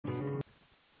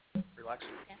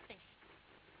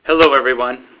Hello,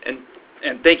 everyone, and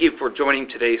thank you for joining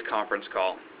today's conference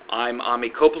call. I'm Ami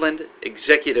Copeland,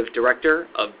 Executive Director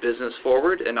of Business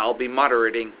Forward, and I'll be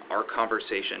moderating our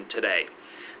conversation today.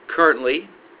 Currently,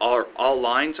 all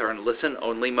lines are in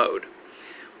listen-only mode.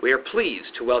 We are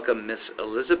pleased to welcome Ms.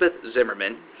 Elizabeth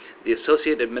Zimmerman, the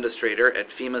Associate Administrator at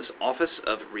FEMA's Office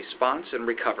of Response and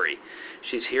Recovery.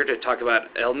 She's here to talk about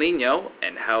El Niño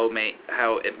and how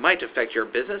it might affect your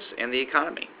business and the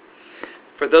economy.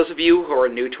 For those of you who are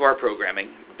new to our programming,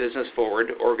 Business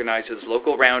Forward organizes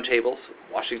local roundtables,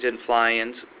 Washington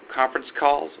fly-ins, conference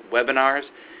calls, webinars,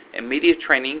 and media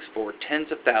trainings for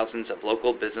tens of thousands of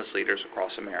local business leaders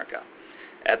across America.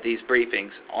 At these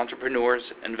briefings, entrepreneurs,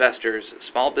 investors,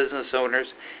 small business owners,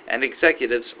 and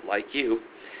executives like you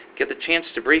get the chance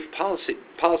to brief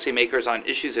policymakers on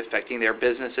issues affecting their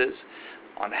businesses,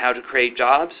 on how to create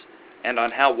jobs, and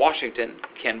on how Washington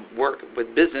can work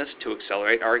with business to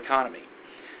accelerate our economy.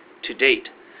 To date,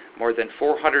 more than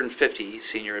 450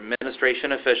 senior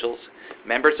administration officials,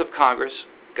 members of Congress,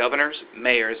 governors,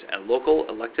 mayors, and local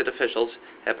elected officials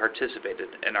have participated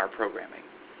in our programming.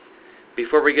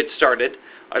 Before we get started,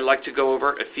 I'd like to go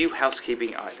over a few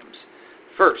housekeeping items.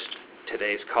 First,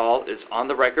 today's call is on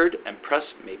the record and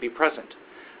press may be present.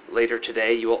 Later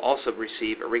today, you will also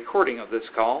receive a recording of this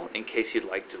call in case you'd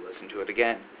like to listen to it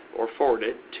again or forward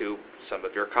it to some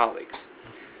of your colleagues.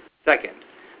 Second,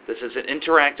 this is an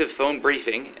interactive phone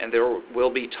briefing, and there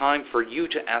will be time for you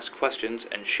to ask questions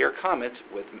and share comments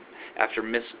after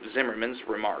Ms. Zimmerman's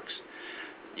remarks.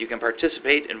 You can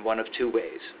participate in one of two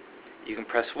ways. You can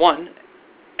press 1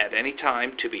 at any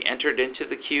time to be entered into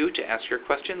the queue to ask your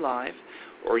question live,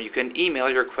 or you can email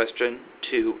your question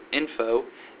to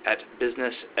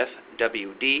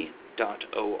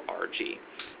info@businessfwd.org.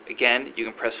 Again, you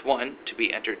can press 1 to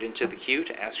be entered into the queue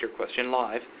to ask your question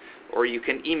live, or you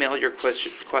can email your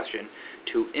question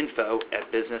to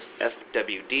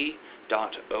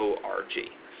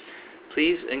info@businessfwd.org.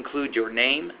 Please include your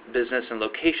name, business, and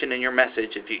location in your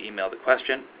message if you email the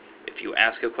question. If you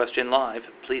ask a question live,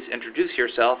 please introduce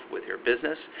yourself with your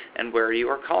business and where you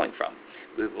are calling from.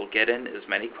 We will get in as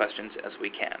many questions as we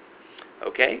can.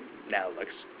 Okay, now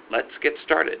let's get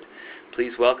started.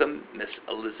 Please welcome Ms.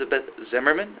 Elizabeth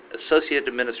Zimmerman, Associate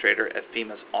Administrator at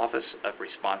FEMA's Office of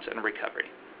Response and Recovery.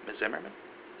 Ms. Zimmerman.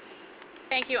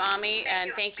 Thank you, Ami,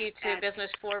 and thank you to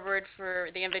Business Forward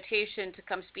for the invitation to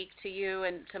come speak to you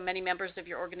and to many members of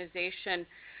your organization.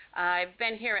 I've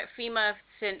been here at FEMA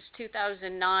since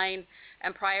 2009,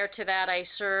 and prior to that I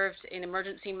served in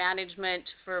emergency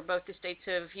management for both the states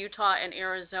of Utah and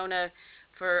Arizona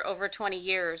for over 20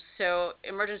 years. So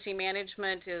emergency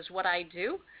management is what I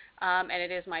do, and it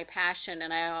is my passion,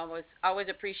 and I always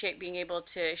appreciate being able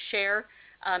to share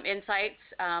insights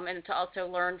and to also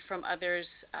learn from others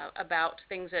about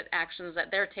actions that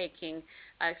they're taking,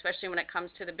 especially when it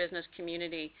comes to the business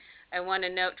community. I want to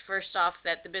note first off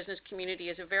that the business community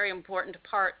is a very important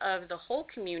part of the whole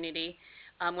community.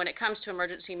 When it comes to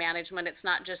emergency management, it's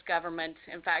not just government.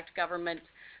 In fact, government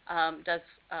does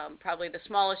probably the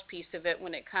smallest piece of it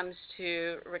when it comes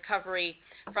to recovery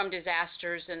from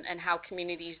disasters and how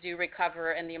communities do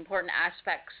recover, and the important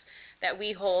aspects that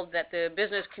we hold that the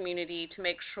business community to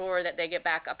make sure that they get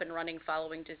back up and running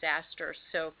following disasters.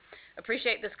 So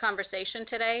appreciate this conversation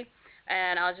today.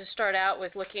 And I'll just start out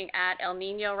with looking at El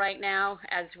Niño right now,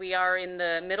 as we are in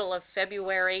the middle of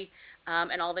February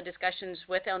and all the discussions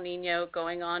with El Niño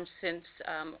going on since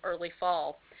early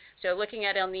fall. So looking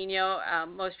at El Niño,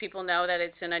 most people know that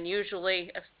it's an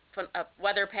a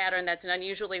weather pattern that's an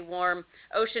unusually warm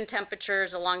ocean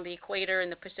temperatures along the equator in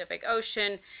the Pacific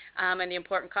Ocean, and the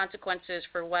important consequences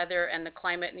for weather and the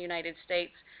climate in the United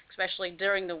States, especially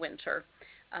during the winter.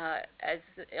 As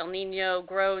El Niño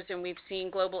grows, and we've seen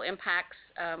global impacts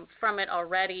from it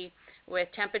already,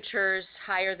 with temperatures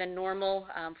higher than normal.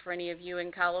 For any of you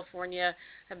in California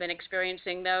have been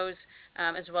experiencing those,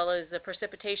 as well as the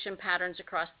precipitation patterns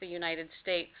across the United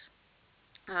States.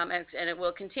 And it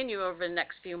will continue over the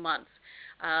next few months.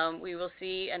 We will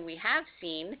see, and we have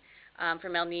seen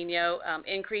from El Niño,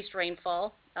 increased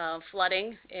rainfall,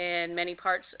 flooding in many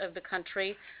parts of the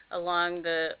country along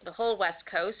the whole West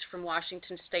Coast from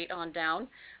Washington State on down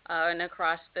and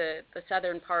across the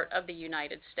southern part of the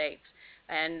United States.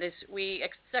 And we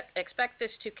expect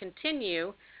this to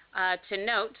continue. To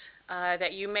note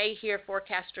that you may hear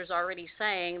forecasters already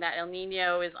saying that El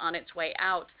Niño is on its way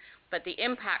out, but the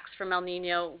impacts from El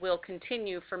Niño will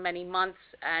continue for many months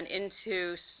and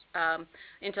into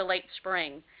late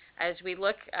spring. As we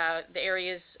look at the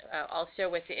areas also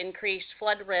with the increased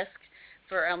flood risk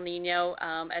for El Niño,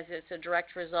 as it's a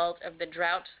direct result of the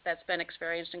drought that's been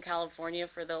experienced in California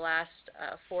for the last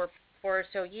 4 or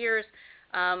so years,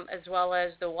 as well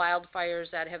as the wildfires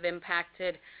that have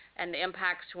impacted and the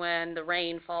impacts when the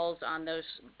rain falls on those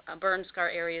burn scar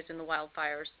areas in the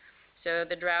wildfires. So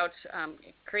the drought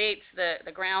creates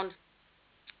the ground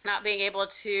not being able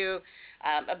to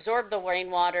absorb the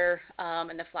rainwater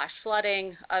and the flash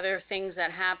flooding, other things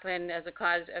that happen as a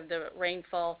cause of the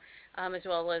rainfall, as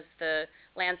well as the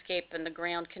landscape and the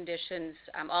ground conditions.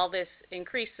 All this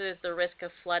increases the risk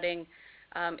of flooding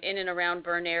in and around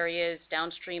burn areas,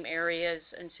 downstream areas,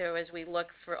 and so as we look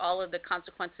for all of the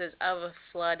consequences of a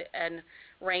flood and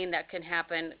rain that can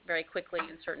happen very quickly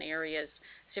in certain areas.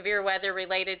 Severe weather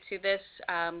related to this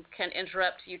can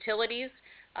interrupt utilities.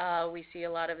 We see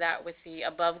a lot of that with the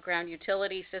above-ground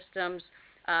utility systems,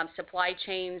 supply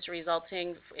chains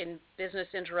resulting in business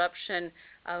interruption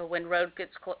when road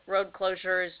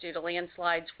closures due to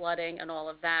landslides, flooding, and all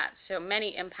of that. So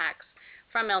many impacts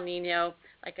from El Niño.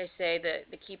 Like I say,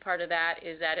 the key part of that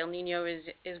is that El Niño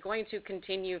is going to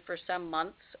continue for some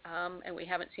months, and we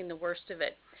haven't seen the worst of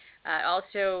it.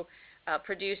 Also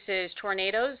produces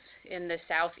tornadoes in the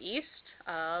southeast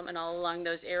and all along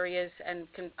those areas,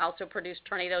 and can also produce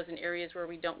tornadoes in areas where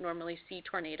we don't normally see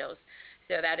tornadoes.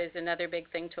 So that is another big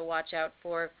thing to watch out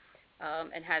for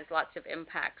and has lots of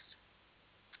impacts.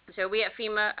 So we at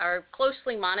FEMA are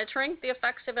closely monitoring the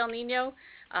effects of El Niño,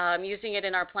 using it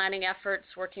in our planning efforts,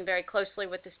 working very closely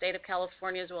with the state of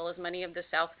California as well as many of the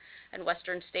south and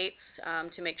western states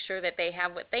to make sure that they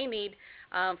have what they need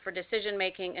for decision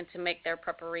making and to make their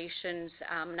preparations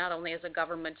not only as a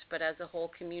government but as a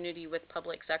whole community with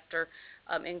public sector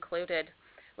included.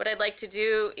 What I'd like to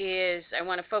do is I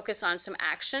want to focus on some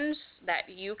actions that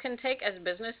you can take as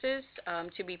businesses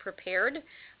to be prepared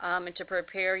and to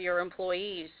prepare your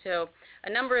employees. So a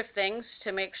number of things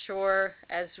to make sure,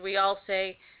 as we all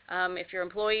say, if your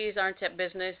employees aren't at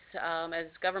business, as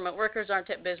government workers aren't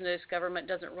at business, government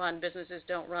doesn't run, businesses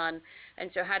don't run. And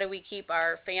so how do we keep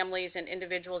our families and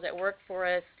individuals that work for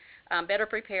us better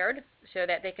prepared so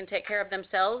that they can take care of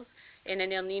themselves in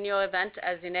an El Niño event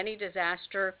as in any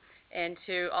disaster, and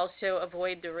to also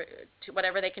avoid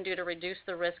whatever they can do to reduce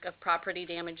the risk of property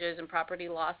damages and property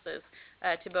losses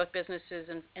to both businesses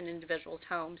and individuals'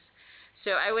 homes.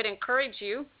 So I would encourage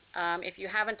you, if you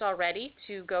haven't already,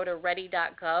 to go to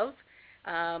ready.gov,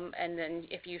 and then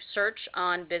if you search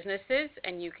on businesses,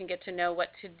 and you can get to know what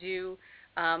to do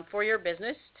for your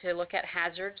business, to look at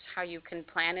hazards, how you can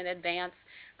plan in advance,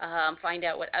 find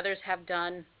out what others have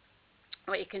done,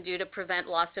 what you can do to prevent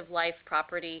loss of life,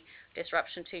 property,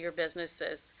 disruption to your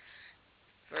businesses,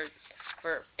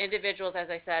 for individuals, as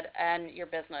I said, and your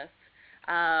business.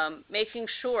 Making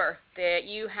sure that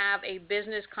you have a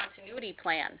business continuity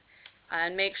plan,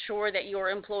 and make sure that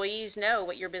your employees know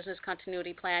what your business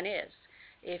continuity plan is.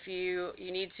 If you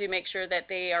need to make sure that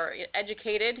they are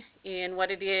educated in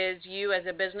what it is you as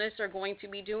a business are going to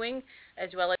be doing, as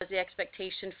well as the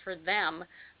expectation for them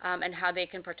and how they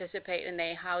can participate and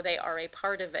how they are a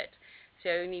part of it.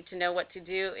 So you need to know what to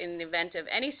do in the event of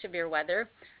any severe weather.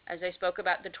 As I spoke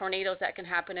about the tornadoes that can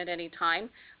happen at any time,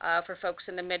 for folks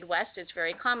in the Midwest, it's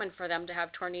very common for them to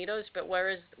have tornadoes, but where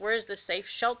is the safe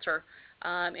shelter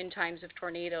in times of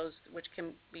tornadoes which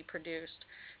can be produced?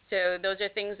 So those are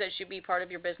things that should be part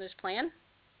of your business plan.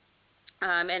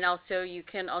 And also you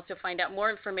can also find out more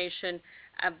information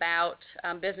about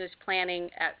business planning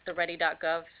at the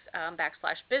ready.gov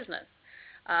 /business.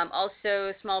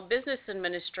 Also, Small Business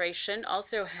Administration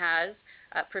also has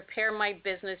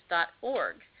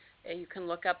preparemybusiness.org. You can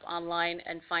look up online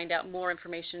and find out more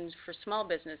information for small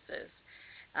businesses.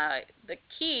 The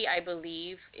key, I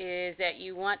believe, is that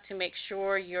you want to make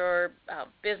sure your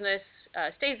business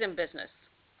stays in business.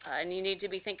 And you need to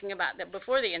be thinking about that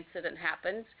before the incident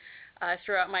happens.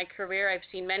 Throughout my career, I've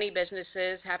seen many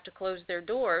businesses have to close their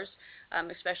doors,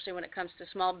 especially when it comes to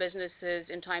small businesses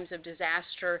in times of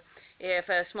disaster. If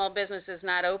a small business is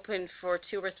not open for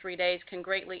 2 or 3 days, can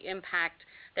greatly impact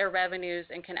their revenues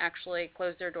and can actually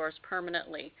close their doors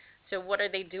permanently. So what are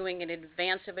they doing in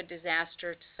advance of a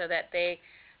disaster so that they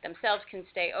themselves can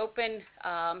stay open,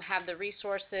 have the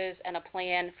resources and a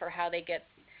plan for how they get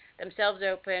themselves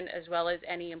open, as well as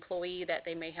any employee that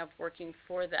they may have working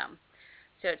for them.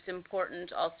 So it's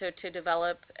important also to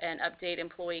develop and update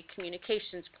employee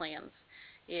communications plans.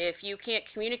 If you can't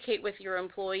communicate with your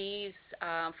employees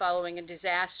following a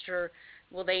disaster,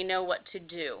 will they know what to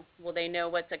do? Will they know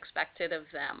what's expected of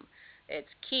them? It's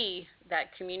key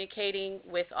that communicating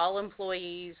with all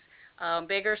employees,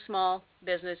 big or small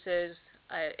businesses,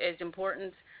 is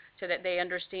important so that they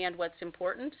understand what's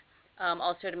important.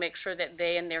 Also to make sure that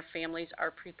they and their families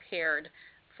are prepared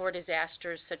for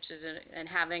disasters, such as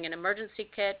having an emergency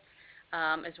kit,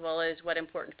 as well as what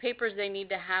important papers they need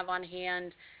to have on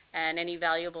hand and any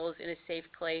valuables in a safe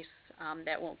place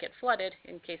that won't get flooded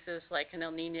in cases like an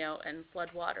El Niño and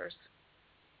floodwaters.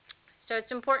 So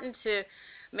it's important to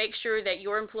make sure that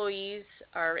your employees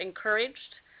are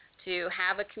encouraged to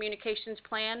have a communications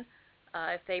plan.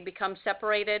 If they become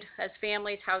separated as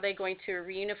families, how are they going to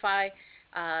reunify?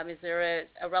 Is there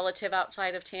a relative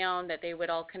outside of town that they would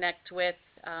all connect with?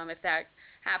 If that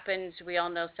happens, we all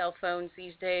know cell phones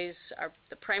these days are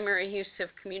the primary use of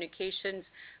communications,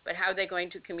 but how are they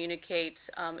going to communicate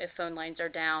if phone lines are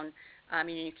down and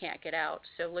you can't get out?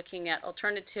 So looking at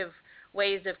alternative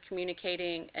ways of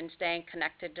communicating and staying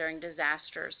connected during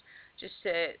disasters. Just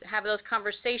to have those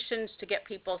conversations to get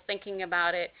people thinking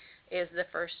about it is the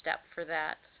first step for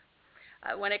that.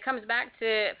 When it comes back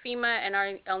to FEMA and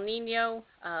our El Niño,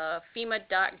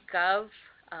 FEMA.gov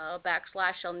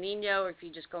 /El Niño, or if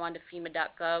you just go on to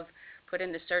FEMA.gov, put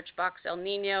in the search box El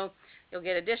Niño, you'll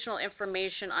get additional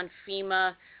information on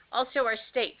FEMA. Also our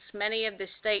states. Many of the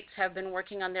states have been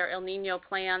working on their El Niño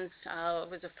plans. It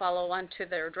was a follow-on to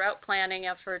their drought planning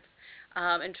efforts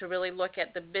and to really look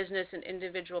at the business and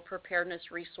individual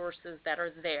preparedness resources that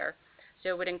are there. So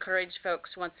I would encourage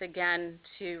folks once again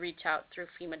to reach out through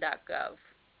FEMA.gov.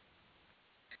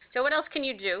 So what else can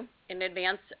you do in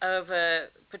advance of a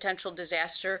potential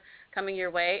disaster coming your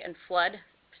way and flood,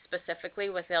 specifically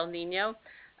with El Niño?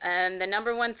 And the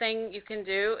number one thing you can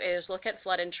do is look at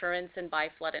flood insurance and buy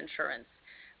flood insurance.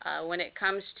 When it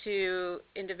comes to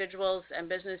individuals and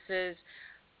businesses,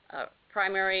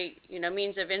 primary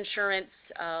means of insurance,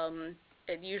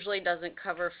 it usually doesn't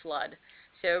cover flood.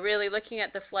 So really looking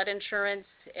at the flood insurance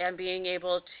and being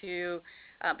able to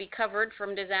be covered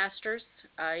from disasters.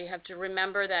 You have to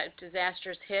remember that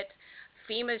disasters hit.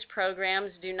 FEMA's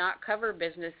programs do not cover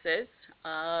businesses.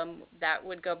 That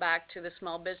would go back to the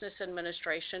Small Business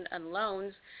Administration and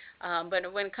loans.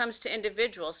 But when it comes to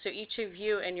individuals, so each of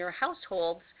you and your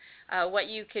households, what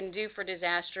you can do for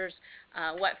disasters,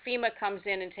 what FEMA comes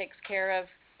in and takes care of,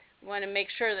 we want to make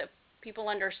sure that people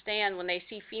understand when they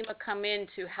see FEMA come in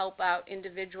to help out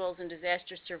individuals and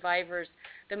disaster survivors,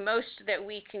 the most that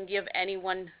we can give any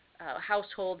one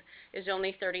household is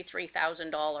only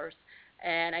 $33,000.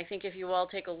 And I think if you all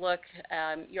take a look,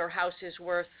 your house is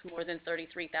worth more than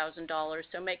 $33,000.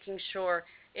 So making sure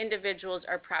individuals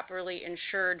are properly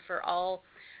insured for all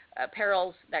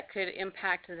perils that could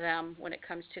impact them when it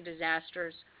comes to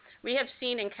disasters. We have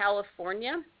seen in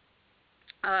California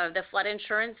the flood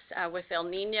insurance with El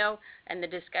Niño and the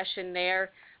discussion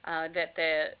there that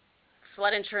the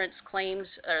flood insurance claims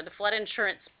or the flood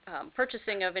insurance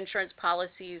purchasing of insurance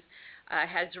policies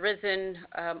has risen.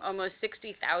 Almost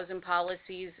 60,000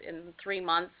 policies in 3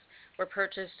 months were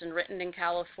purchased and written in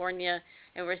California,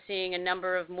 and we're seeing a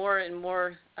number of more and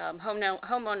more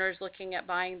homeowners looking at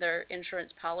buying their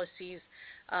insurance policies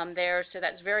there, so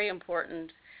that's very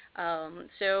important.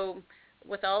 So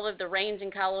with all of the rains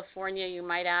in California, you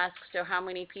might ask, so how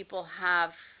many people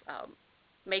have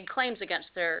made claims against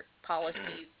their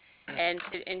policies? And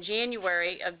in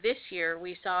January of this year,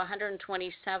 we saw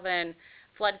 127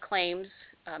 flood claims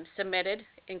submitted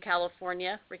in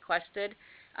California, requested.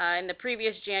 In the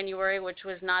previous January, which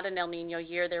was not an El Niño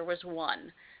year, there was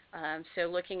 1. So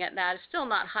looking at that, it's still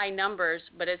not high numbers,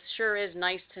 but it sure is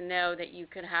nice to know that you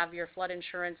can have your flood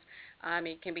insurance.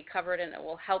 It can be covered, and it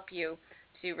will help you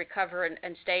to recover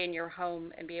and stay in your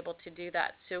home and be able to do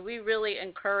that. So we really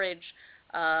encourage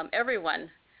everyone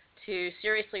to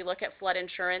seriously look at flood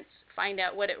insurance, find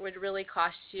out what it would really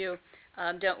cost you.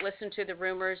 Don't listen to the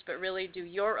rumors, but really do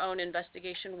your own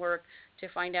investigation work to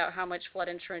find out how much flood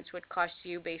insurance would cost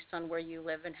you based on where you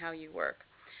live and how you work.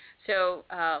 So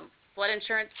flood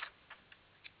insurance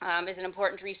is an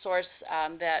important resource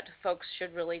that folks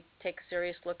should really take a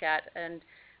serious look at. And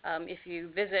if you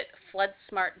visit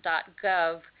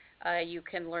floodsmart.gov, you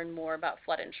can learn more about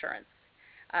flood insurance.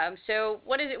 So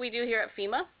what is it we do here at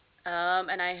FEMA?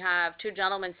 And I have 2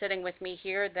 gentlemen sitting with me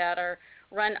here that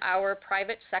run our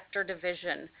private sector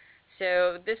division.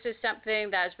 So this is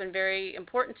something that has been very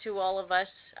important to all of us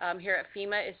here at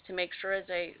FEMA, is to make sure, as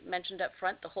I mentioned up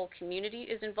front, the whole community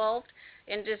is involved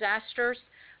in disasters,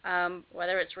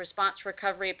 whether it's response,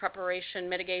 recovery, preparation,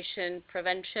 mitigation,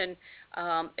 prevention.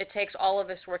 It takes all of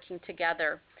us working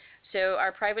together. So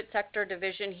our private sector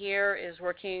division here is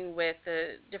working with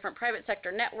the different private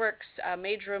sector networks,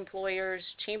 major employers,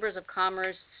 chambers of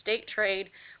commerce, state trade,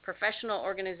 professional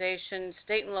organizations,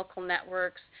 state and local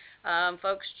networks,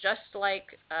 folks just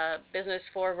like Business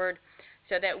Forward,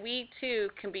 so that we too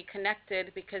can be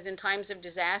connected, because in times of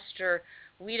disaster,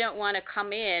 we don't want to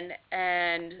come in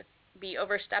and be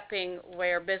overstepping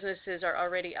where businesses are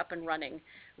already up and running.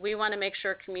 we want to make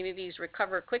sure communities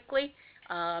recover quickly,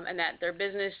 and that their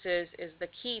business is the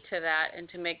key to that, and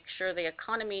to make sure the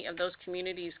economy of those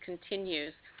communities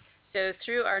continues. So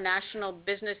through our National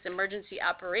Business Emergency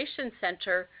Operations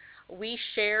Center, we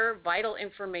share vital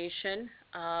information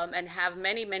and have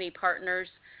many, many partners,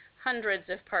 hundreds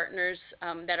of partners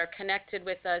that are connected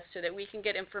with us so that we can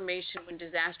get information when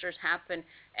disasters happen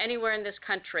anywhere in this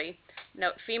country.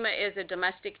 Now, FEMA is a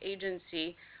domestic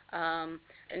agency, and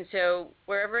so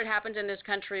wherever it happens in this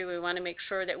country, we want to make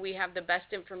sure that we have the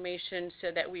best information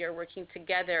so that we are working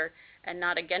together and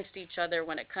not against each other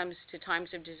when it comes to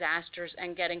times of disasters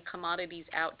and getting commodities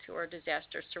out to our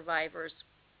disaster survivors.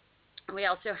 We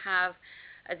also have,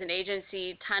 as an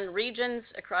agency, 10 regions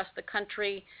across the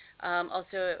country.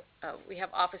 We have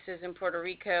offices in Puerto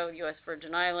Rico, U.S.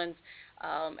 Virgin Islands,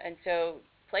 and so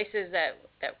places that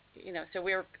so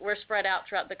we're spread out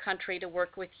throughout the country to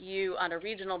work with you on a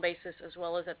regional basis as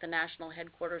well as at the national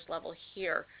headquarters level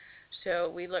here. So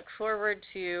we look forward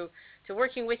to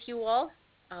working with you all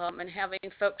and having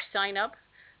folks sign up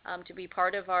to be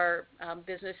part of our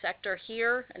business sector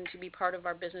here and to be part of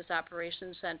our Business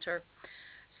Operations Center.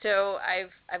 So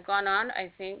I've gone on, I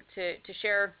think, to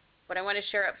share what I want to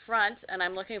share up front, and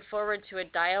I'm looking forward to a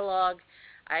dialogue.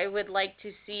 I would like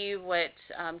to see what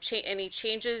any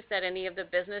changes that any of the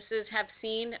businesses have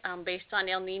seen based on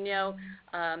El Niño.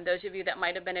 Those of you that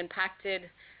might have been impacted,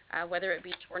 whether it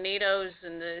be tornadoes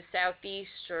in the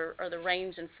southeast or the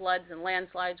rains and floods and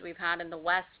landslides we've had in the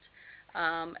west,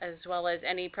 as well as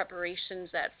any preparations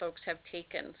that folks have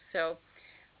taken. So,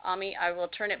 Ami, I will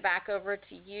turn it back over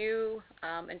to you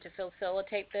and to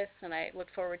facilitate this, and I look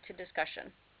forward to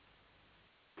discussion.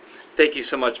 Thank you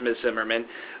so much, Ms. Zimmerman.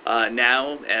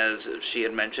 Now, as she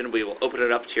had mentioned, we will open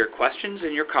it up to your questions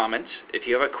and your comments. If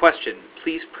you have a question,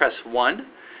 please press 1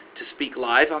 to speak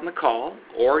live on the call,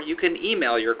 or you can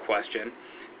email your question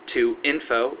to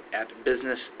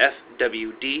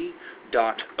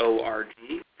info@businessfwd.org.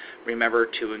 Remember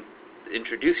to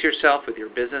introduce yourself with your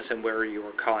business and where you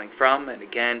are calling from. And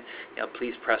again,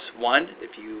 please press 1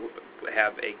 if you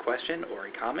have a question or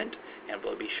a comment, and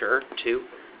we'll be sure to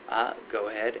go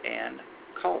ahead and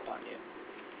call upon you.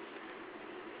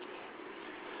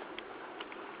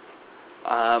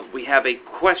 We have a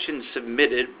question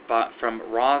submitted from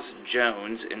Roz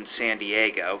Jones in San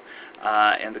Diego,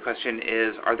 and the question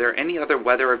is, are there any other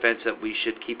weather events that we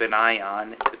should keep an eye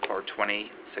on for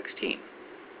 2016?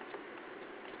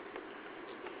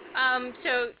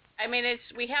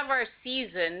 We have our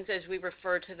seasons, as we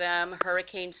refer to them,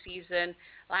 hurricane season.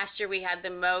 Last year we had the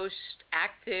most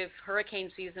active hurricane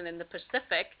season in the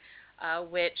Pacific,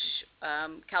 which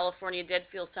California did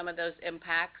feel some of those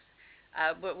impacts.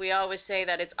 But we always say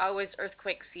that it's always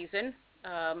earthquake season,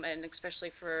 and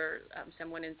especially for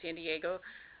someone in San Diego.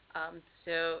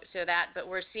 But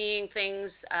we're seeing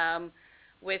things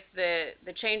with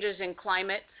the changes in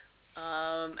climate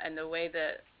and the way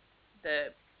the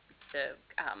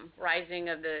rising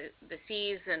of the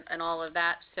seas and all of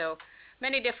that. So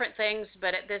many different things,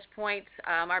 but at this point,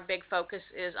 our big focus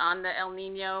is on the El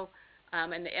Niño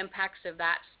and the impacts of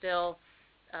that still,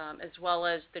 as well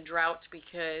as the drought,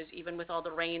 because even with all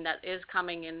the rain that is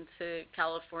coming into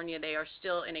California, they are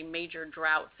still in a major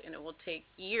drought, and it will take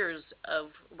years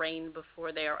of rain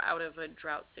before they are out of a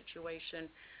drought situation.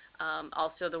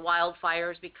 Also, the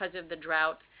wildfires, because of the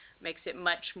drought, makes it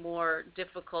much more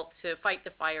difficult to fight the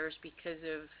fires because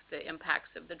of the impacts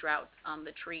of the drought on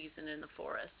the trees and in the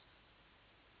forests.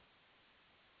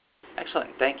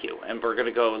 Excellent, thank you. And we're going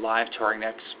to go live to our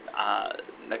next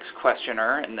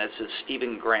questioner, and this is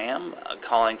Stephen Graham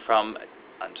calling from,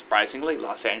 unsurprisingly,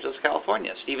 Los Angeles,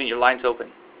 California. Stephen, your line's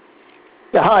open.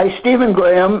 Yeah, hi, Stephen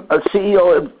Graham,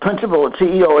 Principal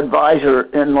CEO Advisor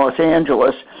in Los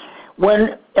Angeles.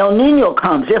 When El Niño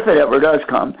comes, if it ever does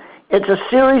come, it's a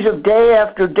series of day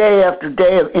after day after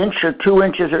day of inch or 2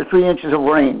 inches or 3 inches of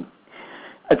rain.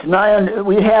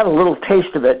 We had a little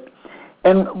taste of it.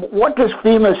 And what does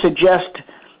FEMA suggest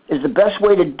is the best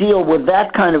way to deal with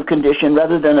that kind of condition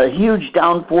rather than a huge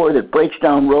downpour that breaks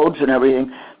down roads and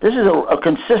everything? This is a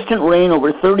consistent rain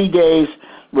over 30 days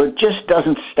where it just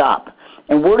doesn't stop.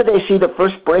 And where do they see the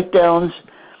first breakdowns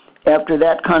after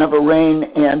that kind of a rain?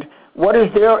 And what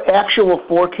is their actual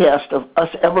forecast of us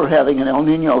ever having an El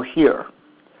Niño here?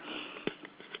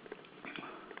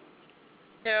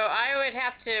 So I would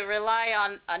have to rely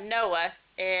on NOAA,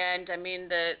 and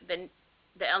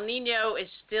the El Niño is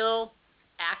still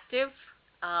active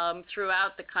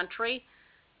throughout the country.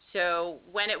 So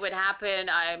when it would happen,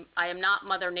 I am not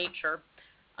Mother Nature.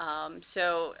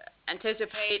 So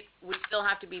anticipate, we still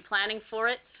have to be planning for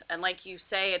it. And like you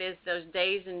say, it is those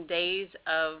days and days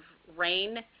of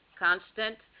rain,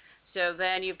 constant. So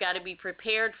then you've got to be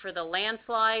prepared for the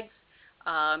landslides,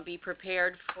 be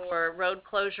prepared for road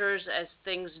closures as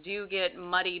things do get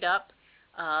muddied up,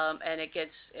 and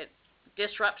it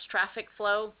disrupts traffic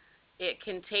flow. It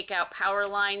can take out power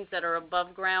lines that are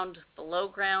above ground, below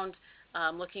ground,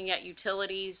 looking at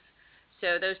utilities,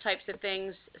 so those types of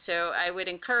things. So I would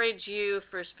encourage you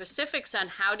for specifics on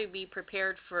how to be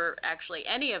prepared for actually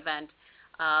any event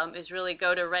is really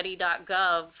go to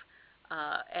ready.gov,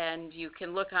 and you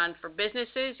can look on for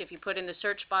businesses. If you put in the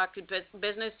search box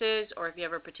businesses, or if you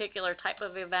have a particular type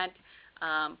of event,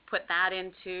 put that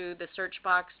into the search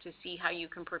box to see how you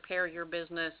can prepare your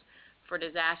business for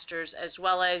disasters, as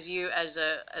well as you as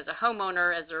a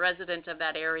homeowner, as a resident of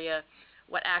that area,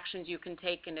 what actions you can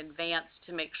take in advance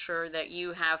to make sure that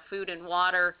you have food and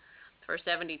water for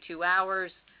 72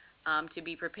 hours, to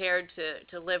be prepared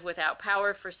to live without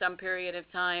power for some period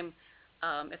of time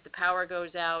if the power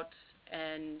goes out,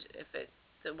 and if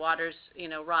the waters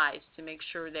rise, to make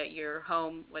sure that your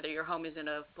home, whether your home is in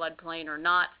a floodplain or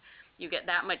not, you get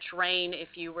that much rain.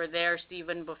 If you were there,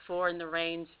 Stephen, before in the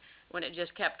rains, when it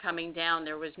just kept coming down,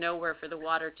 there was nowhere for the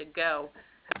water to go.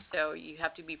 So you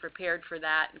have to be prepared for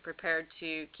that and prepared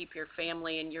to keep your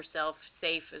family and yourself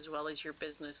safe as well as your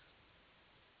business.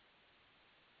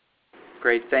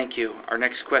 Great, thank you. Our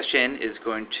next question is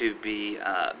going to be,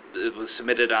 it was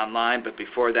submitted online, but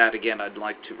before that, again, I'd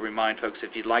like to remind folks,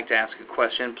 if you'd like to ask a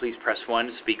question, please press 1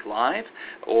 to speak live,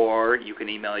 or you can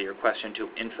email your question to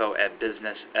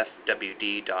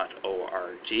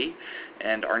info@businessfwd.org.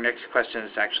 And our next question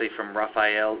is actually from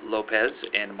Rafael Lopez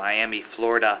in Miami,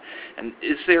 Florida. And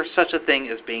is there such a thing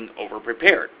as being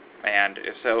overprepared? And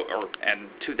if so, and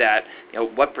to that,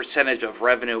 what percentage of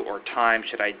revenue or time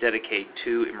should I dedicate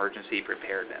to emergency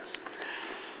preparedness?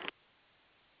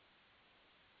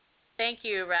 Thank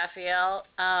you, Raphael.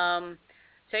 So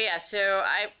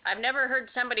I've never heard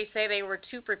somebody say they were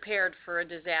too prepared for a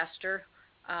disaster.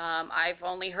 I've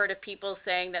only heard of people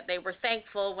saying that they were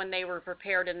thankful when they were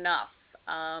prepared enough,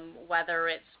 whether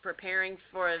it's preparing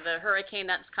for the hurricane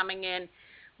that's coming in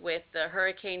with the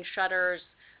hurricane shutters,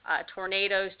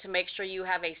 tornadoes, to make sure you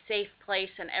have a safe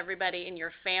place and everybody in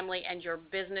your family and your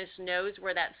business knows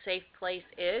where that safe place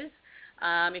is.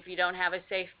 If you don't have a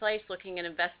safe place, looking and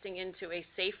investing into a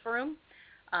safe room,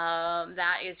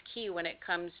 that is key when it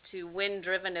comes to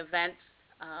wind-driven events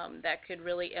that could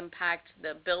really impact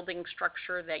the building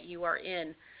structure that you are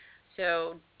in.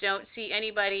 So don't see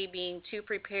anybody being too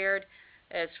prepared.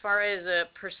 As far as a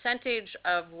percentage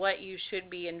of what you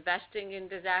should be investing in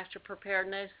disaster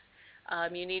preparedness,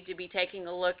 you need to be taking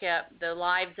a look at the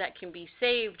lives that can be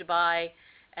saved by,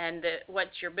 and what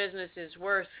your business is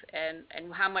worth, and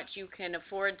how much you can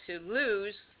afford to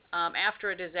lose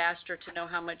after a disaster, to know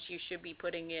how much you should be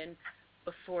putting in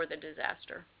before the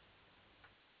disaster.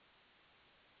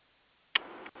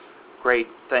 Great,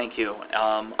 thank you.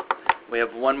 We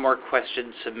have one more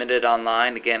question submitted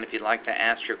online. Again, if you'd like to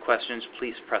ask your questions,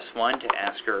 please press 1 to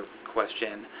ask your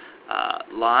question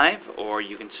live, or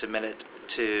you can submit it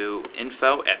to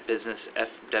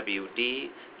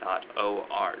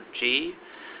info@businessfwd.org.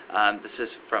 This is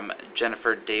from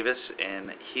Jennifer Davis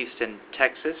in Houston,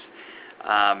 Texas.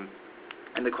 And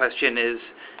the question is,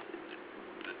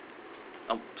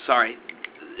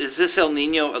 is this El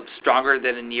Niño stronger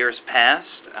than in years past?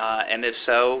 And if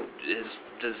so,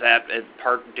 does that in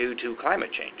part due to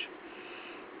climate change?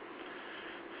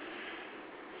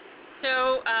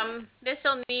 So this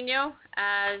El Niño,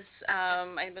 as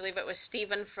I believe it was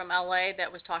Stephen from LA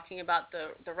that was talking about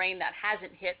the rain that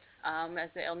hasn't hit,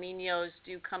 as the El Niños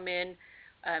do come in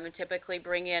and typically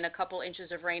bring in a couple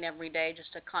inches of rain every day,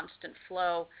 just a constant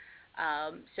flow.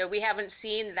 So we haven't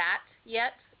seen that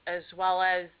yet, as well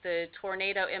as the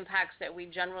tornado impacts that we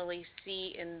generally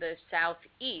see in the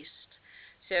southeast.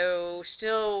 So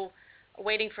still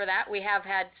waiting for that. We have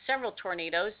had several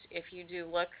tornadoes, if you do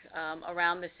look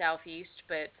around the southeast,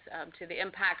 but to the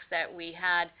impacts that we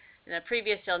had in the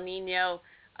previous El Niño,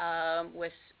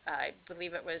 with I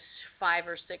believe it was 5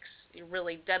 or 6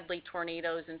 really deadly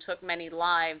tornadoes and took many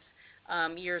lives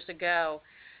years ago.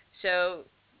 So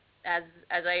as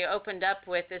I opened up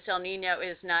with, this El Niño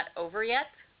is not over yet.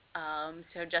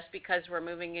 So just because we're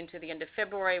moving into the end of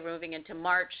February, we're moving into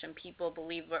March, and people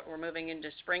believe that we're moving into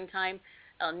springtime,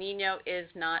 El Niño is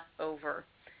not over.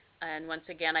 And once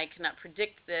again, I cannot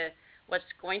predict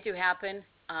what's going to happen,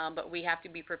 but we have to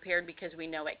be prepared because we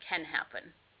know it can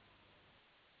happen.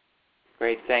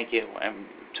 Great, thank you. And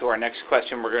to our next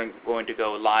question, we're going to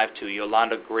go live to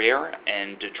Yolanda Greer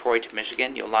in Detroit,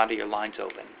 Michigan. Yolanda, your line's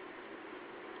open.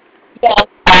 Yes.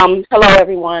 Hello,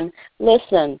 everyone.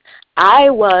 Listen, I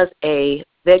was a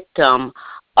victim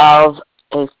of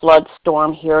a flood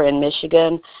storm here in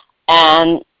Michigan,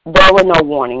 and there were no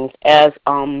warnings. As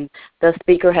the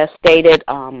speaker has stated,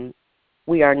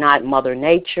 we are not Mother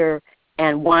Nature,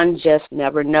 and one just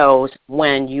never knows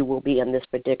when you will be in this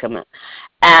predicament.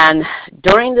 And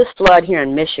during this flood here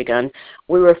in Michigan,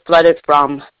 we were flooded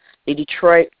from the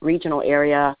Detroit regional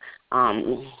area,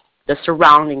 the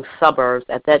surrounding suburbs.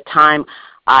 At that time,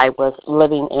 I was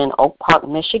living in Oak Park,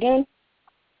 Michigan,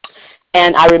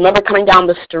 and I remember coming down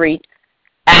the street,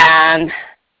 and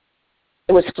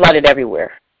it was flooded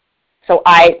everywhere. So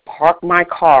I parked my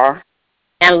car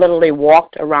and literally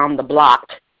walked around the block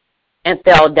and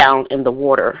fell down in the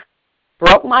water,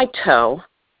 broke my toe,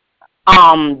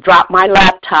 dropped my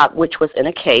laptop, which was in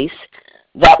a case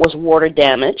that was water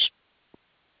damaged.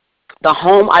 The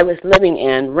home I was living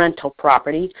in, rental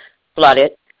property,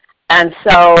 flooded. And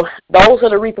so those are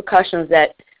the repercussions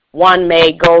that one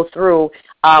may go through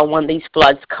when these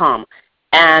floods come.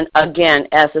 And again,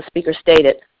 as the speaker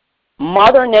stated,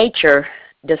 Mother Nature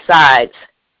decides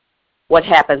what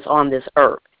happens on this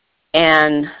earth.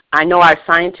 And I know our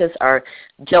scientists are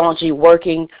diligently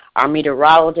working, our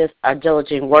meteorologists are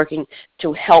diligently working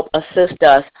to help assist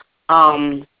us,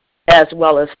 as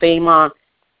well as FEMA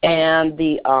and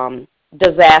the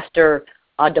disaster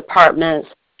departments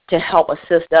to help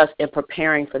assist us in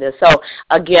preparing for this. So,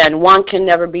 again, one can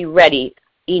never be ready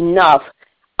enough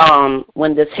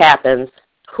when this happens.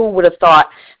 Who would have thought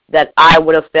that I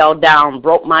would have fell down,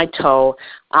 broke my toe,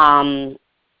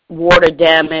 water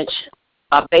damage,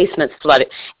 basements flooded.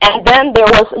 And then there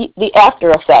was the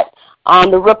after effect,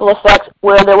 the ripple effects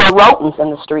where there were rodents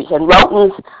in the streets, and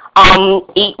rodents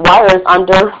eat wires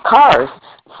under cars.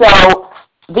 So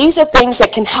these are things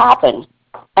that can happen,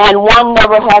 and one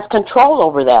never has control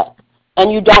over that,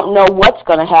 and you don't know what's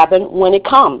going to happen when it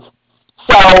comes.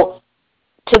 So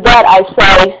to that I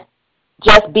say,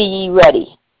 just be ye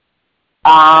ready.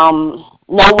 No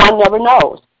one never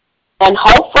knows. And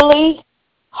hopefully,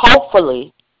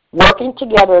 working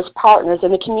together as partners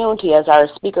in the community, as our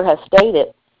speaker has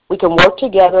stated, we can work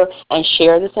together and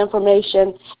share this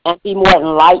information and be more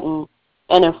enlightened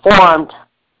and informed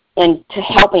into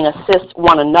helping assist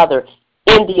one another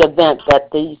in the event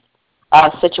that these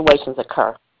situations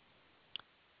occur.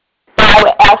 So I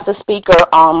would ask the speaker,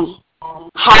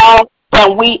 how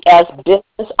can we as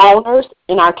business owners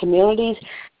in our communities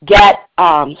get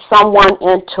someone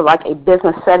into like a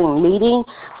business setting meeting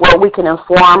where we can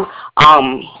inform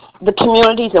the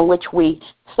communities in which we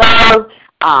serve,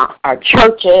 our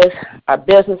churches, our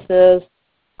businesses,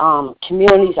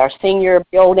 communities, our senior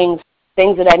buildings,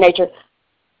 things of that nature.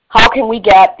 How can we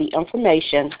get the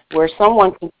information where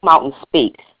someone can come out and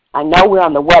speak? I know we're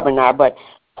on the webinar, but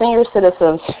senior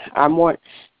citizens are more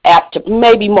apt to,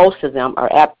 maybe most of them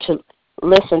are apt to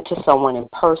listen to someone in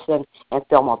person and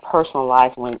feel more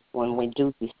personalized when we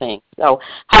do these things. So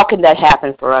how can that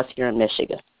happen for us here in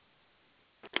Michigan?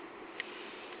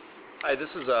 Hi, this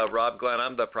is Rob Glenn.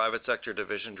 I'm the Private Sector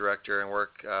Division Director and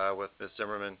work with Ms.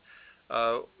 Zimmerman.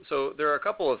 So there are a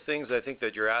couple of things I think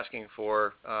that you're asking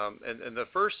for, and the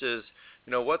first is,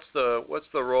 what's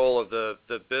the role of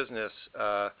the business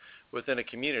within a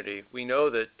community? We know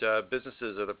that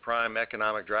businesses are the prime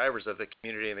economic drivers of the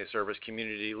community, and they serve as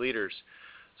community leaders.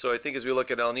 So I think as we look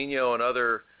at El Niño and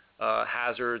other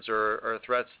hazards or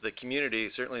threats to the community,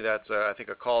 certainly that's I think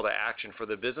a call to action for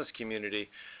the business community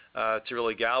to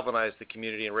really galvanize the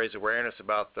community and raise awareness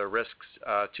about the risks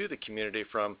to the community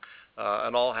from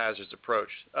an all hazards approach.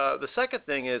 The second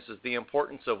thing is the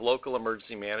importance of local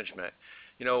emergency management.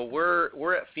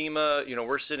 We're at FEMA.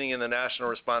 We're sitting in the National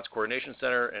Response Coordination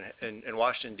Center in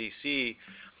Washington, D.C.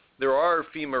 There are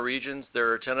FEMA regions.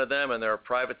 There are 10 of them, and there are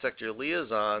private sector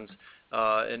liaisons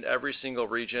in every single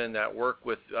region that work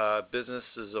with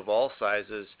businesses of all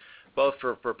sizes, both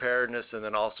for preparedness and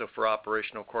then also for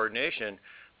operational coordination.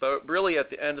 But really,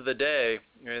 at the end of the day,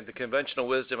 the conventional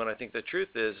wisdom, and I think the truth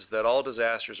is that all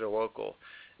disasters are local.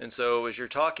 And so as you're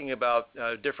talking about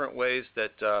different ways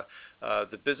that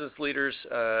the business leaders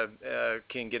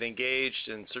can get engaged,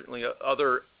 and certainly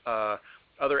other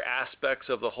aspects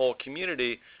of the whole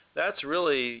community, that's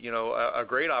really a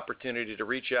great opportunity to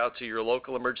reach out to your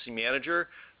local emergency manager,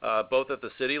 both at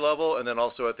the city level and then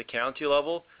also at the county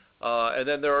level. And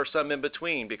then there are some in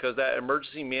between, because that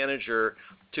emergency manager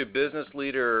to business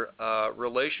leader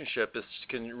relationship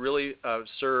can really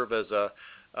serve as a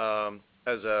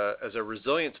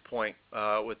resilience point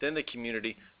within the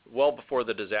community well before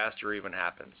the disaster even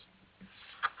happens.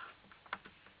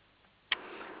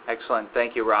 Excellent.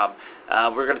 Thank you, Rob.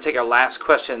 We're going to take our last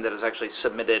question that is actually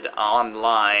submitted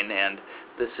online, and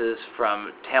this is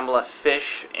from Tamla Fish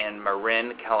in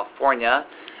Marin, California.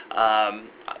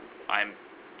 I'm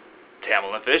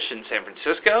Tamala Fish in San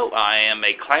Francisco. I am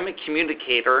a climate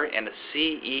communicator and a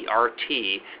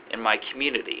CERT in my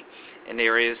community. In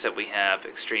areas that we have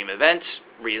extreme events,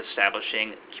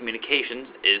 reestablishing communications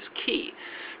is key.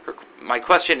 My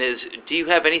question is, do you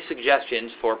have any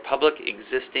suggestions for public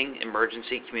existing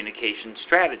emergency communication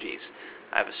strategies?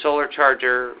 I have a solar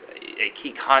charger, a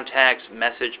key contacts,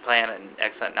 message plan, and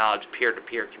excellent knowledge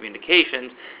peer-to-peer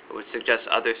communications. I would suggest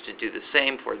others to do the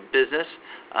same for the business.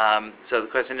 So the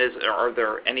question is, are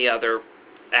there any other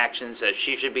actions that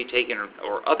she should be taking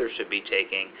or others should be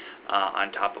taking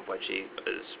on top of what she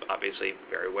is obviously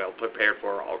very well prepared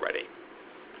for already?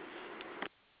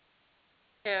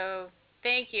 So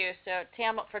thank you. So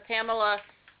for Tamala,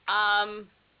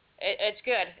 it's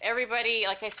good. Everybody,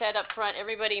 like I said up front,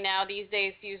 everybody now these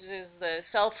days uses the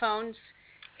cell phones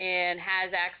and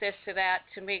has access to that.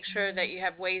 To make sure that you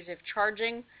have ways of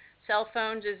charging cell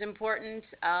phones is important,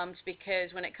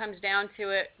 because when it comes down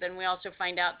to it, then we also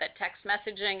find out that text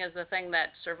messaging is the thing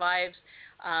that survives,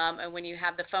 and when you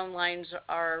have the phone lines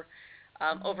are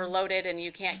overloaded and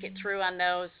you can't get through on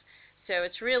those. So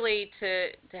it's really to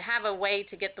have a way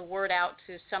to get the word out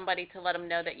to somebody to let them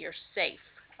know that you're safe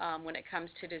when it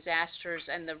comes to disasters,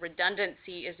 and the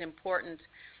redundancy is important.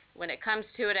 When it comes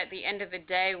to it, at the end of the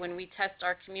day, when we test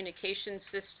our communication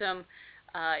system,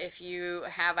 if you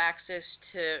have access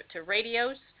to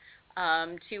radios,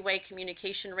 two-way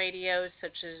communication radios,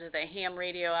 such as the ham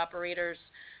radio operators,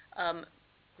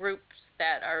 groups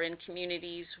that are in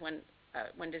communities when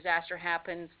disaster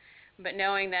happens, but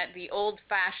knowing that the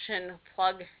old-fashioned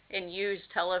plug-and-use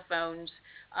telephones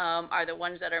are the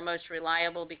ones that are most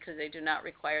reliable because they do not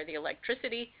require the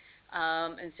electricity.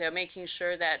 And so making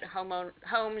sure that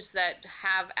homes that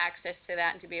have access to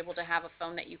that and to be able to have a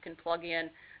phone that you can plug in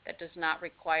that does not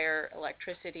require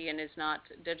electricity and is not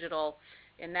digital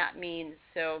in that means.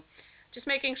 So just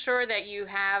making sure that you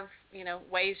have,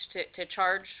 ways to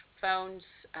charge phones,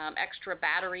 extra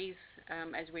batteries,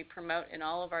 as we promote in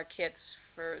all of our kits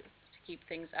to keep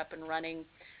things up and running,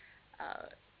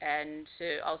 and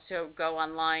to also go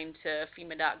online to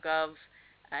FEMA.gov,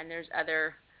 and there's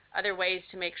other ways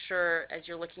to make sure, as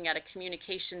you're looking at a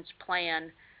communications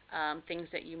plan, things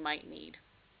that you might need.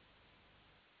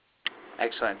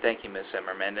 Excellent. Thank you, Ms.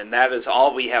 Zimmerman. And that is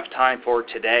all we have time for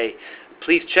today.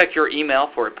 Please check your email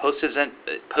for a post-event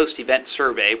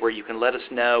survey where you can let us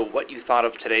know what you thought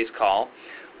of today's call.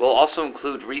 We'll also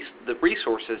include the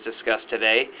resources discussed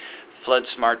today: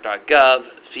 floodsmart.gov,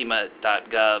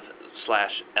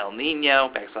 FEMA.gov/El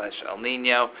Niño, /El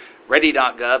Niño,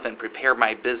 ready.gov, and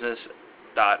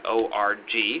preparemybusiness.org,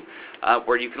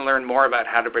 where you can learn more about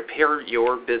how to prepare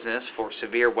your business for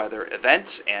severe weather events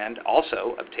and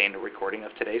also obtain a recording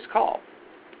of today's call.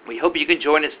 We hope you can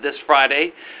join us this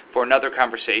Friday for another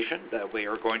conversation that we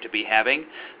are going to be having,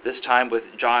 this time with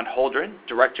John Holdren,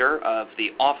 Director of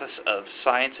the Office of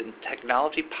Science and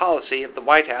Technology Policy of the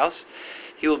White House.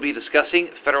 He will be discussing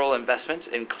federal investments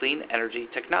in clean energy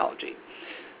technology.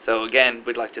 So again,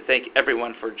 we'd like to thank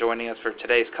everyone for joining us for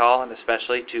today's call, and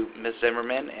especially to Ms.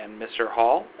 Zimmerman and Mr.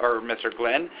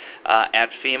 Glenn at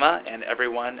FEMA, and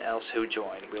everyone else who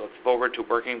joined. We look forward to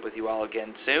working with you all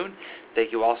again soon.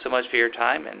 Thank you all so much for your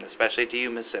time, and especially to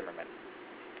you, Ms. Zimmerman.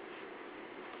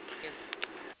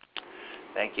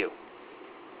 Thank you.